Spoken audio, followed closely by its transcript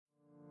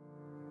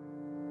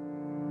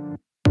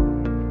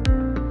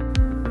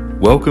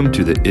Welcome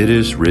to the It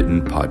Is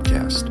Written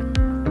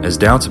podcast. As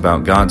doubts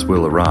about God's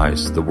will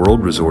arise, the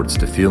world resorts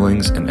to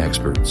feelings and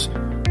experts.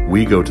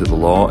 We go to the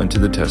law and to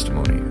the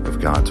testimony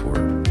of God's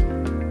word.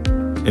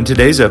 In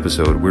today's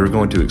episode, we're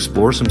going to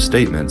explore some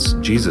statements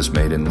Jesus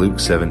made in Luke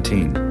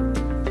 17.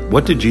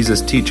 What did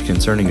Jesus teach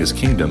concerning his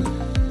kingdom,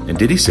 and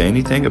did he say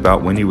anything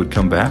about when he would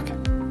come back?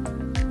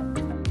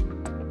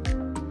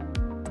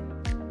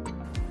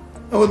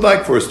 I would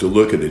like for us to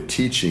look at a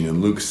teaching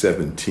in Luke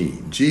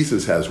 17.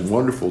 Jesus has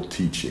wonderful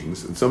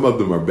teachings, and some of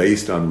them are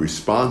based on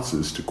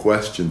responses to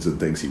questions and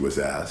things he was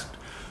asked.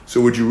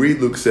 So would you read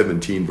Luke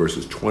 17,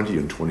 verses 20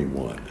 and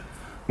 21?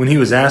 When he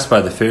was asked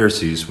by the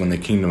Pharisees when the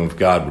kingdom of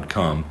God would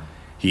come,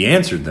 he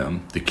answered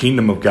them, "The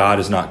kingdom of God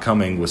is not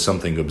coming with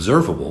something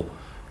observable.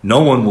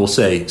 No one will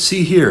say,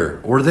 'See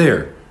here,' or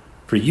 'there,'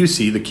 for you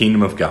see the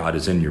kingdom of God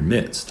is in your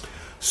midst."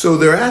 So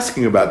they're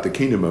asking about the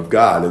kingdom of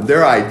God, and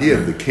their idea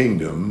of the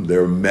kingdom,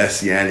 their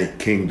messianic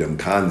kingdom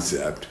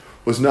concept,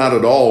 was not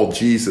at all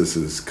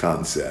Jesus's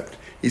concept.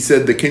 He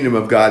said the kingdom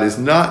of God is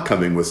not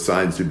coming with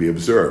signs to be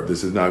observed.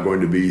 This is not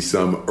going to be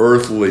some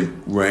earthly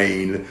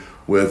reign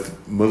with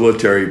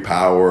military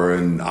power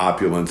and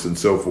opulence and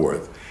so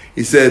forth.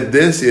 He said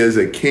this is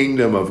a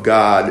kingdom of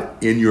God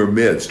in your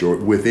midst or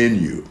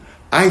within you.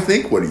 I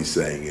think what he's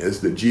saying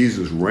is that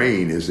Jesus'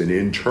 reign is an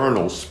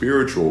internal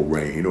spiritual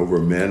reign over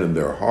men and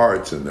their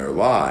hearts and their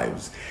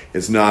lives.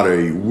 It's not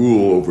a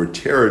rule over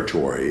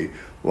territory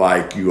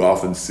like you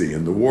often see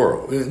in the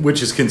world.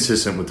 Which is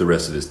consistent with the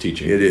rest of his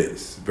teaching. It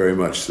is, very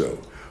much so.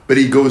 But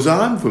he goes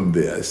on from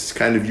this,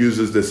 kind of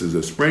uses this as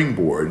a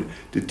springboard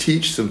to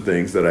teach some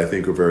things that I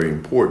think are very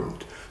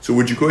important. So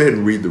would you go ahead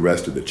and read the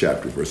rest of the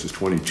chapter, verses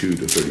 22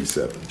 to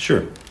 37?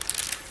 Sure.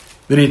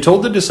 Then he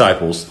told the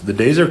disciples, "The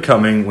days are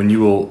coming when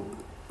you will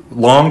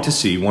long to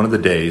see one of the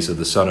days of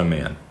the Son of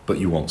Man, but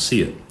you won't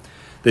see it.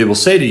 They will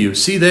say to you,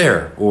 'See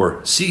there,' or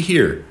 'See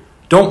here.'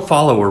 Don't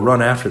follow or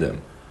run after them.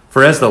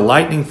 For as the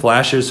lightning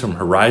flashes from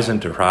horizon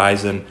to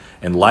horizon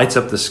and lights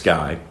up the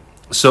sky,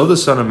 so the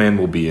Son of Man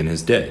will be in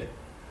his day.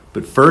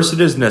 But first it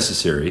is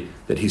necessary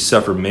that he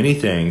suffer many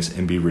things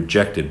and be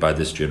rejected by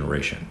this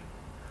generation.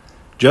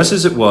 Just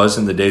as it was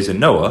in the days of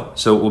Noah,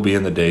 so it will be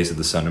in the days of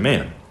the Son of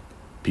Man.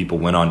 People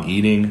went on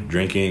eating,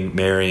 drinking,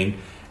 marrying,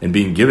 and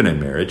being given in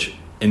marriage,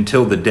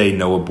 until the day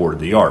Noah boarded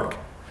the ark,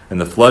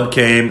 and the flood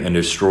came and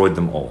destroyed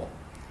them all.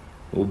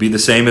 It will be the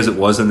same as it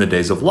was in the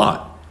days of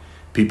Lot.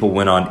 People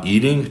went on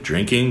eating,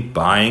 drinking,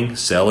 buying,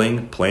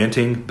 selling,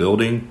 planting,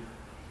 building.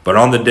 But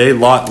on the day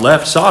Lot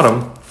left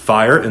Sodom,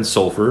 fire and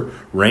sulfur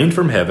rained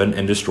from heaven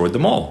and destroyed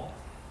them all.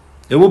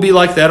 It will be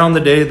like that on the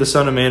day the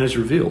Son of Man is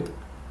revealed.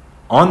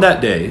 On that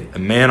day, a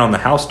man on the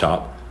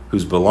housetop,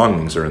 whose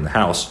belongings are in the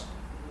house,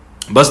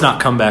 must not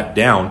come back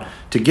down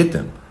to get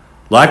them.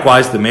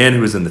 Likewise, the man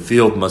who is in the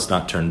field must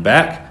not turn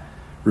back.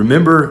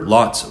 Remember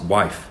Lot's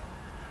wife.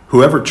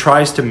 Whoever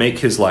tries to make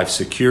his life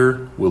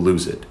secure will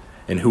lose it,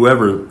 and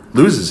whoever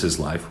loses his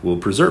life will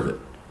preserve it.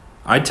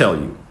 I tell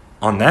you,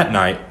 on that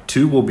night,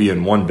 two will be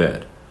in one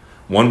bed.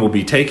 One will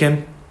be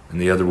taken,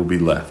 and the other will be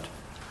left.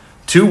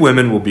 Two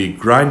women will be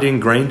grinding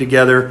grain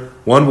together.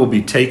 One will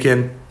be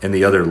taken, and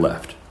the other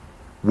left.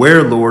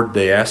 Where, Lord?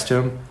 They asked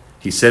him.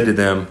 He said to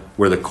them,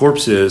 where the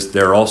corpse is,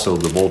 there also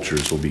the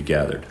vultures will be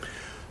gathered.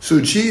 So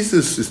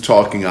Jesus is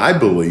talking, I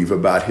believe,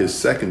 about his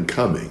second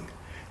coming,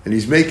 and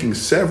he's making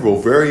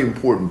several very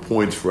important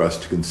points for us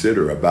to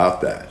consider about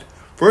that.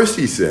 First,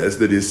 he says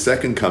that his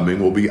second coming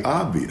will be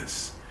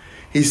obvious.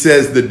 He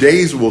says the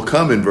days will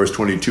come in verse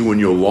 22 when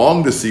you'll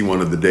long to see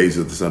one of the days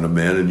of the Son of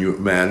Man and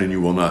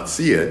you will not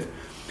see it.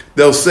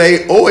 They'll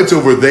say, oh, it's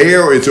over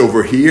there or it's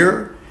over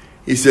here.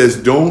 He says,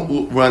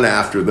 don't run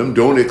after them.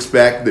 Don't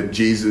expect that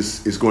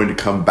Jesus is going to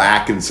come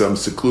back in some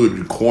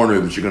secluded corner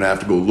that you're going to have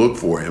to go look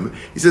for him.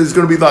 He says it's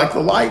going to be like the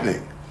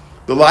lightning.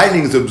 The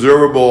lightning is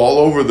observable all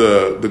over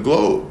the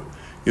globe.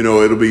 You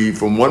know, it'll be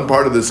from one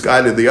part of the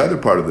sky to the other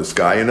part of the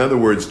sky. In other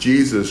words,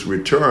 Jesus'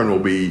 return will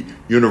be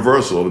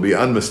universal. It'll be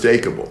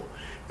unmistakable.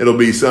 It'll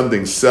be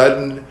something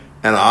sudden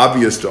and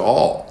obvious to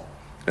all.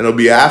 And it'll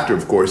be after,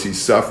 of course, he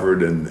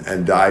suffered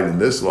and died in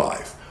this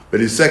life. But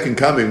his second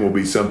coming will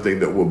be something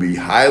that will be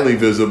highly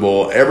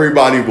visible.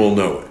 Everybody will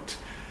know it.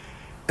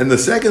 And the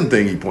second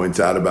thing he points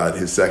out about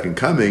his second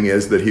coming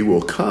is that he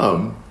will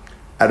come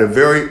at a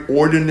very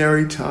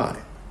ordinary time.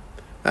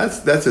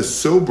 That's a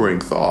sobering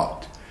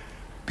thought.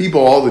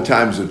 People all the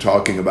times are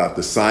talking about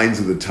the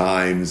signs of the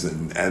times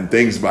and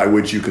things by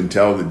which you can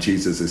tell that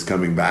Jesus is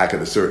coming back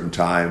at a certain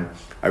time.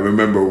 I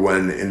remember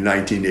when in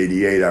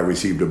 1988 I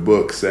received a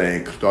book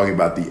talking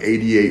about the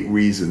 88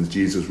 reasons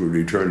Jesus would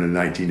return in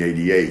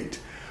 1988.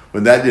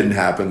 When that didn't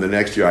happen, the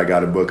next year I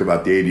got a book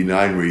about the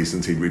 89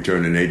 reasons he'd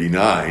return in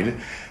 89.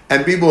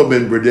 And people have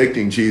been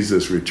predicting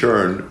Jesus'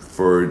 return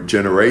for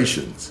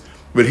generations.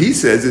 But he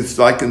says it's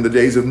like in the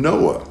days of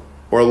Noah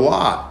or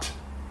Lot.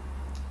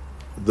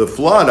 The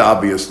flood,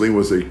 obviously,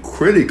 was a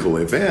critical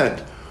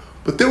event,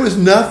 but there was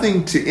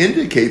nothing to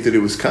indicate that it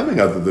was coming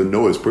other than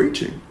Noah's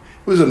preaching.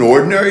 It was an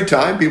ordinary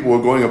time. People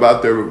were going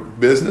about their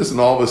business, and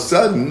all of a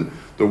sudden,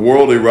 the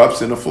world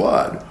erupts in a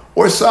flood.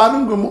 Or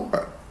Sodom and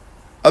Gomorrah.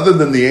 Other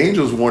than the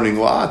angels warning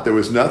Lot, there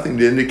was nothing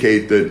to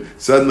indicate that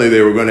suddenly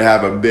they were going to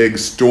have a big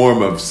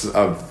storm of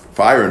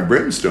fire and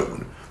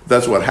brimstone.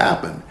 That's what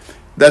happened.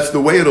 That's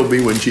the way it'll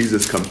be when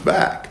Jesus comes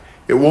back.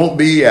 It won't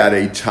be at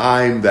a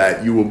time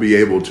that you will be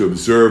able to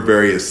observe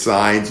various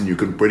signs and you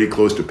can pretty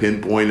close to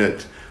pinpoint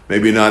it.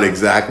 Maybe not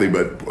exactly,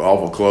 but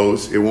awful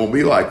close. It won't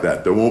be like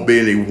that. There won't be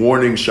any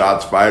warning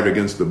shots fired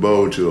against the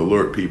bow to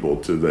alert people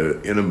to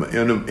the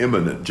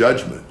imminent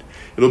judgment.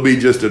 It'll be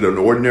just at an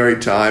ordinary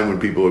time when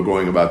people are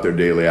going about their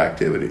daily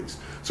activities.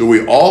 So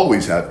we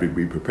always have to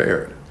be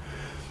prepared.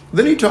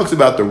 Then he talks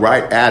about the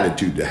right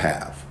attitude to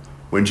have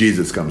when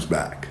Jesus comes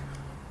back.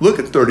 Look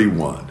at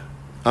 31.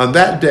 On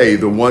that day,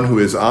 the one who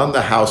is on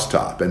the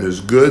housetop and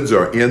whose goods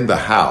are in the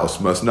house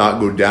must not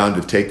go down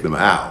to take them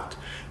out.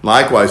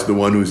 Likewise, the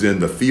one who's in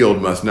the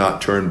field must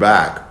not turn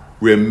back.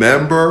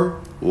 Remember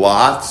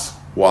Lot's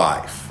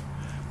wife.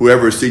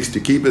 Whoever seeks to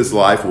keep his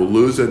life will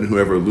lose it, and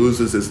whoever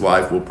loses his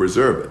life will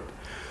preserve it.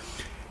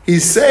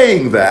 He's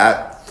saying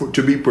that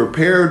to be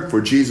prepared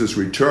for Jesus'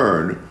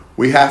 return,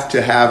 we have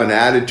to have an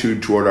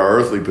attitude toward our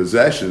earthly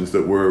possessions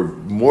that we're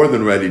more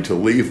than ready to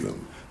leave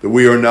them, that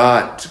we are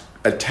not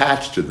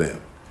attached to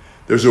them.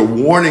 There's a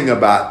warning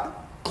about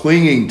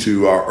clinging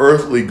to our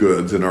earthly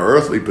goods and our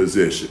earthly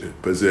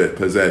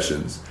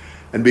possessions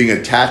and being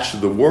attached to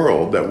the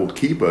world that will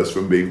keep us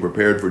from being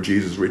prepared for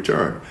Jesus'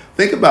 return.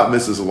 Think about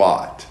Mrs.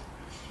 Lot.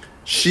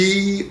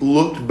 She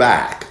looked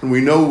back, and we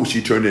know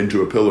she turned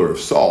into a pillar of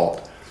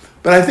salt,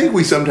 but I think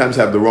we sometimes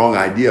have the wrong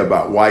idea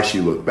about why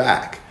she looked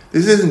back.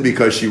 This isn't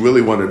because she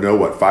really wanted to know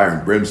what fire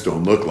and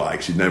brimstone looked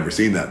like. She'd never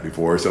seen that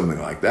before or something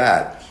like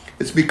that.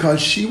 It's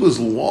because she was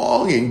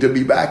longing to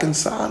be back in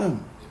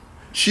Sodom.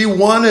 She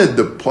wanted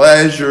the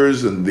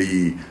pleasures and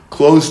the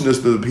closeness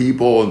to the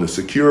people and the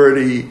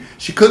security.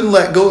 She couldn't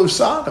let go of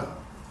Sodom.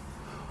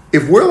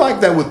 If we're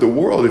like that with the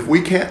world, if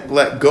we can't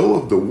let go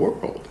of the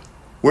world,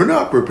 we're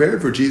not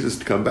prepared for Jesus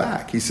to come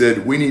back. He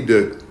said we need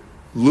to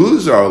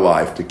lose our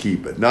life to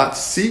keep it, not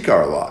seek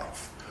our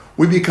life.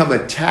 We become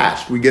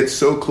attached. We get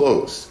so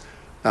close.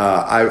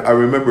 I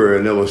remember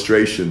an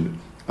illustration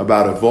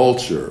about a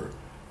vulture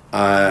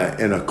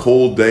in a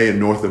cold day in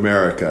North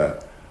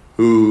America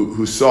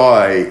who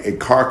saw a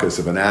carcass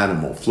of an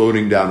animal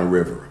floating down a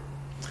river.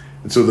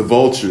 And so the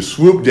vulture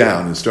swooped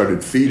down and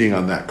started feeding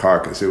on that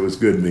carcass. It was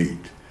good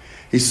meat.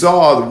 He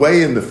saw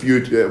way in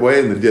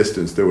the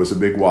distance there was a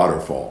big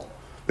waterfall,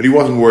 but he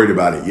wasn't worried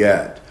about it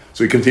yet.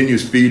 So he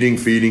continues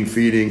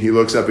feeding. He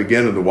looks up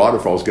again and the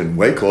waterfall's getting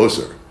way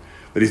closer.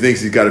 But he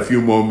thinks he's got a few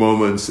more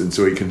moments, and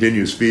so he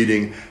continues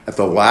feeding. At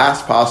the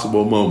last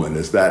possible moment,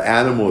 as that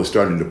animal is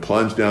starting to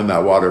plunge down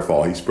that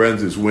waterfall, he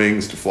spreads his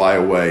wings to fly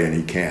away, and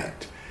he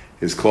can't.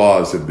 His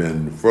claws have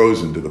been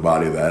frozen to the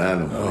body of that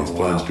animal. He's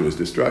plunged to his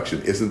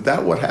destruction. Isn't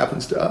that what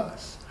happens to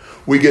us?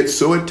 We get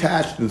so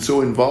attached and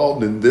so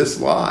involved in this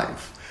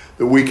life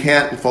that we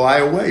can't fly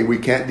away. We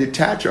can't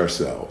detach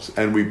ourselves,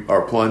 and we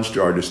are plunged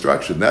to our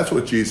destruction. That's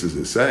what Jesus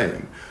is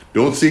saying.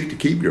 Don't seek to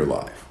keep your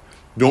life.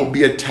 Don't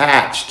be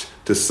attached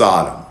to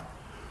Sodom.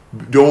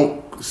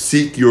 Don't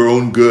seek your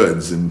own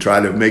goods and try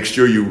to make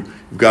sure you've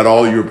got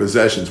all your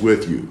possessions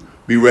with you.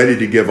 Be ready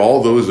to give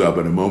all those up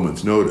at a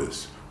moment's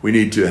notice. We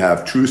need to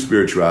have true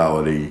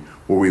spirituality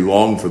where we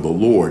long for the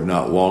Lord,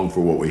 not long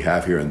for what we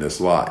have here in this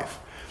life.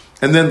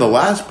 And then the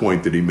last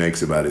point that he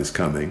makes about his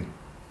coming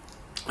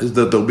is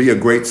that there'll be a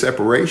great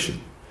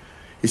separation.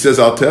 He says,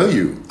 I'll tell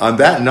you, on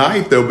that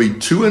night there'll be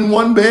two in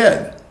one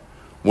bed.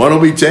 One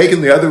will be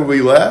taken, the other will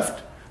be left.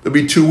 There'll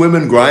be two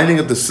women grinding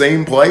at the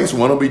same place.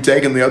 One will be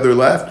taken, the other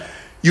left.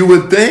 You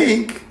would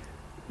think,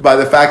 by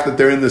the fact that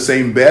they're in the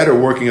same bed or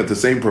working at the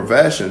same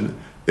profession,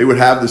 they would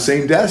have the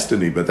same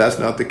destiny, but that's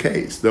not the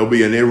case. There'll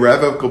be an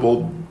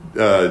irrevocable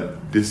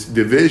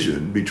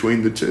division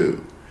between the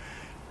two.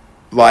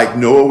 Like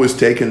Noah was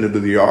taken into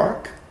the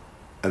ark,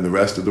 and the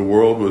rest of the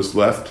world was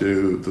left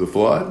to the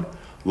flood.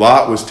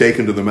 Lot was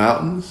taken to the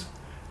mountains,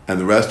 and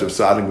the rest of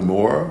Sodom and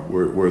Gomorrah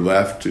were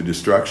left to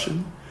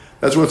destruction.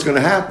 That's what's going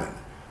to happen.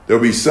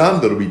 There'll be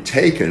some that'll be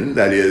taken,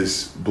 that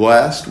is,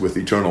 blessed with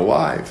eternal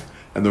life,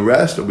 and the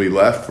rest will be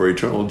left for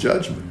eternal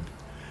judgment.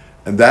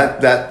 And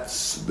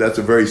that's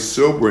a very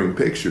sobering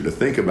picture to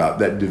think about,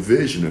 that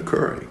division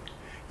occurring.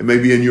 It may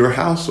be in your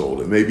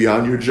household. It may be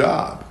on your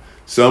job.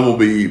 Some will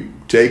be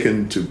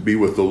taken to be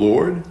with the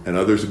Lord, and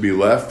others will be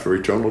left for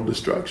eternal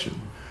destruction.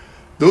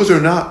 Those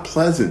are not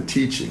pleasant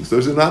teachings.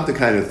 Those are not the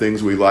kind of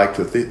things we like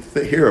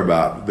to hear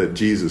about that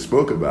Jesus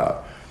spoke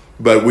about.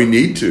 But we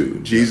need to.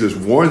 Jesus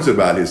warns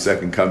about his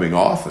second coming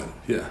often.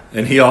 Yeah,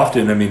 and he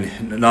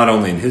often, not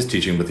only in his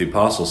teaching, but the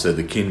apostle said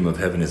the kingdom of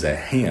heaven is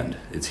at hand.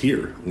 It's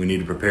here. We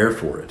need to prepare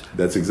for it.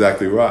 That's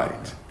exactly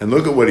right. And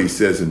look at what he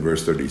says in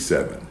verse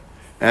 37.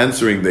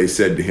 Answering, they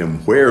said to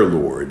him, Where,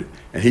 Lord?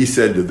 And he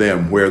said to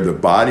them, Where the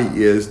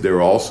body is,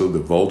 there also the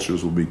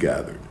vultures will be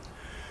gathered.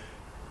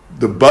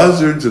 The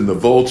buzzards and the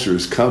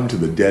vultures come to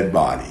the dead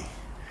body,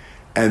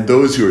 and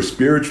those who are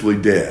spiritually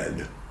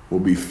dead will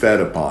be fed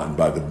upon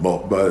by the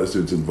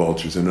buzzards and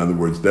vultures. In other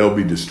words, they'll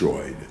be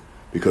destroyed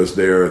because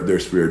they're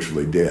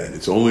spiritually dead.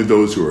 It's only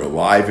those who are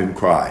alive in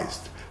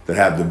Christ that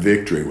have the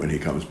victory when he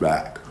comes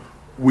back.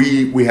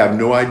 We have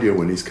no idea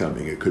when he's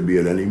coming. It could be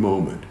at any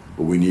moment,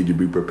 but we need to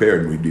be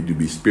prepared. We need to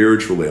be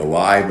spiritually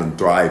alive and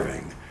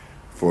thriving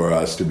for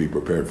us to be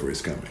prepared for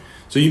his coming.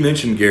 So you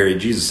mentioned, Gary,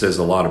 Jesus says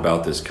a lot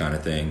about this kind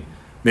of thing.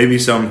 Maybe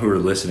some who are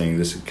listening,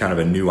 this is kind of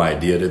a new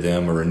idea to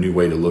them or a new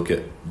way to look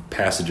at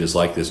passages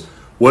like this.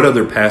 What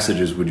other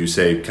passages would you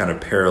say kind of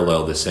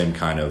parallel the same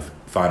kind of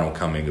final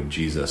coming of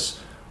Jesus?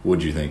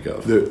 Would you think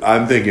of?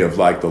 I'm thinking of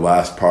like the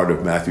last part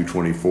of Matthew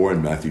 24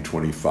 and Matthew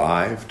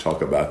 25.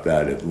 Talk about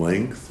that at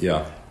length.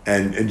 Yeah.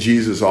 And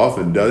Jesus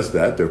often does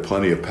that. There are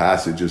plenty of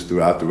passages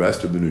throughout the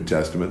rest of the New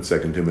Testament.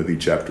 2 Timothy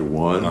chapter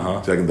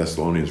 1, 2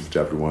 Thessalonians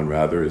chapter 1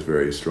 rather, is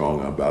very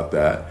strong about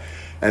that.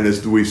 And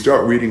as we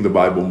start reading the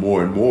Bible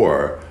more and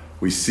more,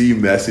 we see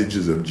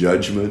messages of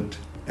judgment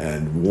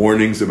and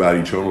warnings about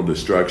eternal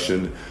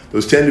destruction.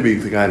 Those tend to be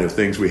the kind of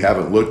things we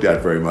haven't looked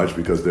at very much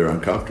because they're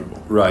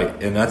uncomfortable. Right.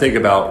 And I think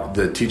about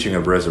the teaching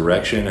of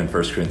resurrection in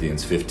 1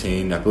 Corinthians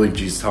 15. I believe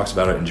Jesus talks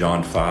about it in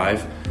John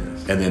 5.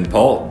 And then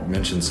Paul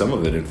mentions some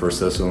of it in 1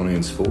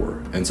 Thessalonians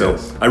 4. And so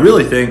I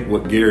really think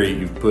what, Gary,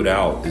 you've put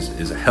out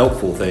is a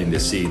helpful thing to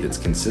see that's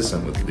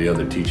consistent with the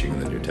other teaching in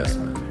the New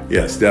Testament.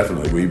 Yes,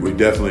 definitely. We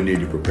definitely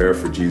need to prepare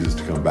for Jesus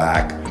to come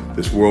back.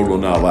 This world will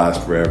not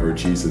last forever.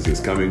 Jesus is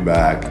coming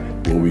back.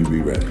 Will we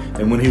be ready?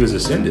 And when he was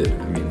ascended,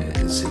 I mean,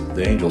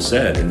 the angel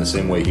said, in the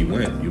same way he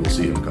went, you will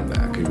see him come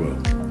back. He will.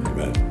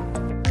 Amen.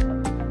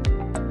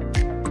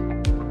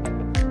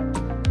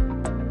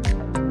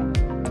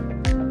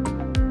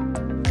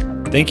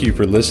 Thank you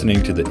for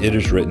listening to the It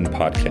Is Written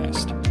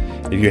podcast.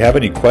 If you have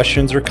any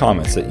questions or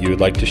comments that you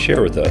would like to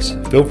share with us,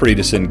 feel free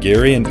to send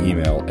Gary an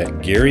email at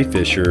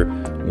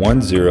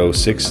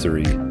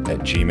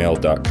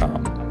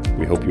garyfisher1063@gmail.com.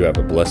 We hope you have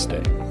a blessed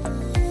day.